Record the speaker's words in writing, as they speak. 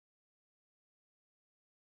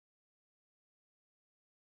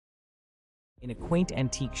In a quaint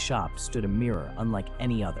antique shop stood a mirror unlike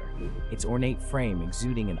any other, its ornate frame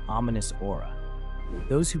exuding an ominous aura.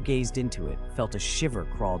 Those who gazed into it felt a shiver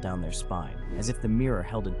crawl down their spine, as if the mirror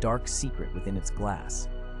held a dark secret within its glass.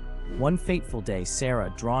 One fateful day,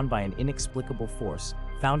 Sarah, drawn by an inexplicable force,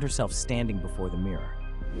 found herself standing before the mirror.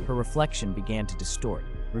 Her reflection began to distort,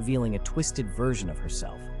 revealing a twisted version of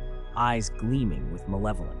herself, eyes gleaming with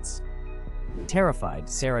malevolence. Terrified,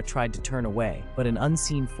 Sarah tried to turn away, but an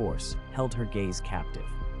unseen force held her gaze captive.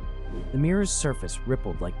 The mirror's surface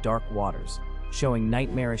rippled like dark waters, showing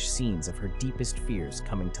nightmarish scenes of her deepest fears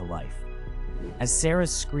coming to life. As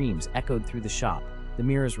Sarah's screams echoed through the shop, the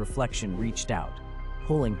mirror's reflection reached out,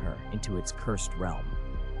 pulling her into its cursed realm.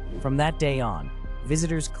 From that day on,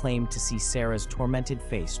 visitors claimed to see Sarah's tormented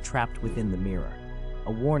face trapped within the mirror,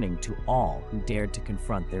 a warning to all who dared to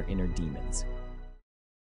confront their inner demons.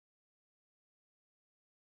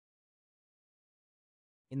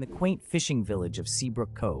 In the quaint fishing village of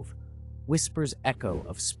Seabrook Cove, whispers echo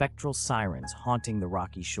of spectral sirens haunting the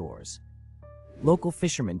rocky shores. Local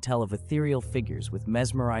fishermen tell of ethereal figures with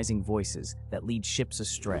mesmerizing voices that lead ships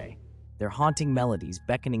astray, their haunting melodies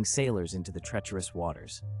beckoning sailors into the treacherous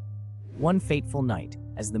waters. One fateful night,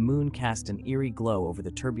 as the moon cast an eerie glow over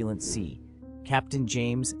the turbulent sea, Captain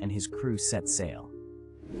James and his crew set sail.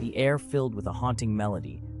 The air filled with a haunting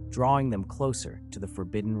melody, drawing them closer to the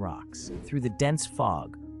forbidden rocks. Through the dense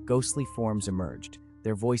fog, ghostly forms emerged,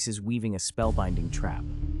 their voices weaving a spellbinding trap.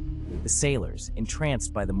 The sailors,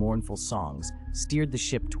 entranced by the mournful songs, steered the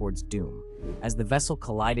ship towards doom. As the vessel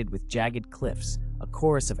collided with jagged cliffs, a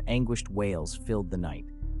chorus of anguished wails filled the night.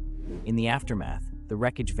 In the aftermath, the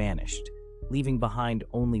wreckage vanished, leaving behind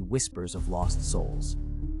only whispers of lost souls.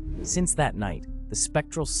 Since that night, the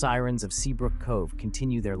spectral sirens of Seabrook Cove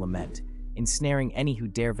continue their lament, ensnaring any who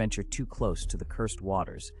dare venture too close to the cursed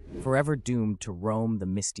waters, forever doomed to roam the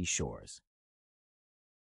misty shores.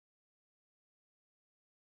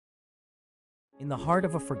 In the heart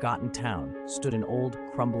of a forgotten town stood an old,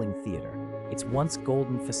 crumbling theater, its once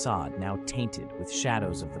golden facade now tainted with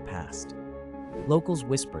shadows of the past. Locals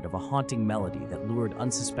whispered of a haunting melody that lured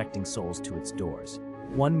unsuspecting souls to its doors.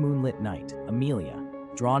 One moonlit night, Amelia,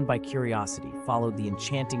 drawn by curiosity, followed the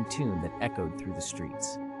enchanting tune that echoed through the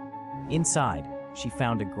streets. Inside, she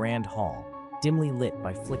found a grand hall, dimly lit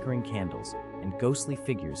by flickering candles and ghostly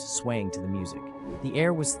figures swaying to the music. The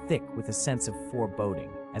air was thick with a sense of foreboding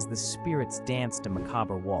as the spirits danced a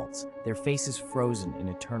macabre waltz, their faces frozen in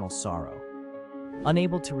eternal sorrow.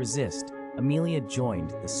 Unable to resist, Amelia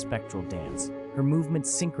joined the spectral dance, her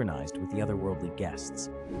movements synchronized with the otherworldly guests.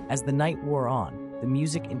 As the night wore on, the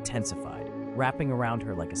music intensified, wrapping around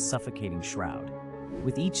her like a suffocating shroud.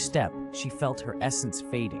 With each step, she felt her essence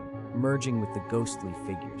fading, merging with the ghostly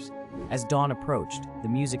figures. As dawn approached, the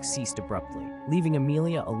music ceased abruptly, leaving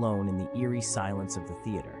Amelia alone in the eerie silence of the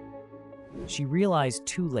theater. She realized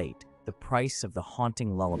too late the price of the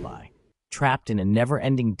haunting lullaby. Trapped in a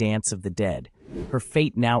never-ending dance of the dead, her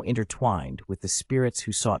fate now intertwined with the spirits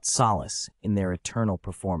who sought solace in their eternal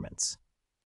performance.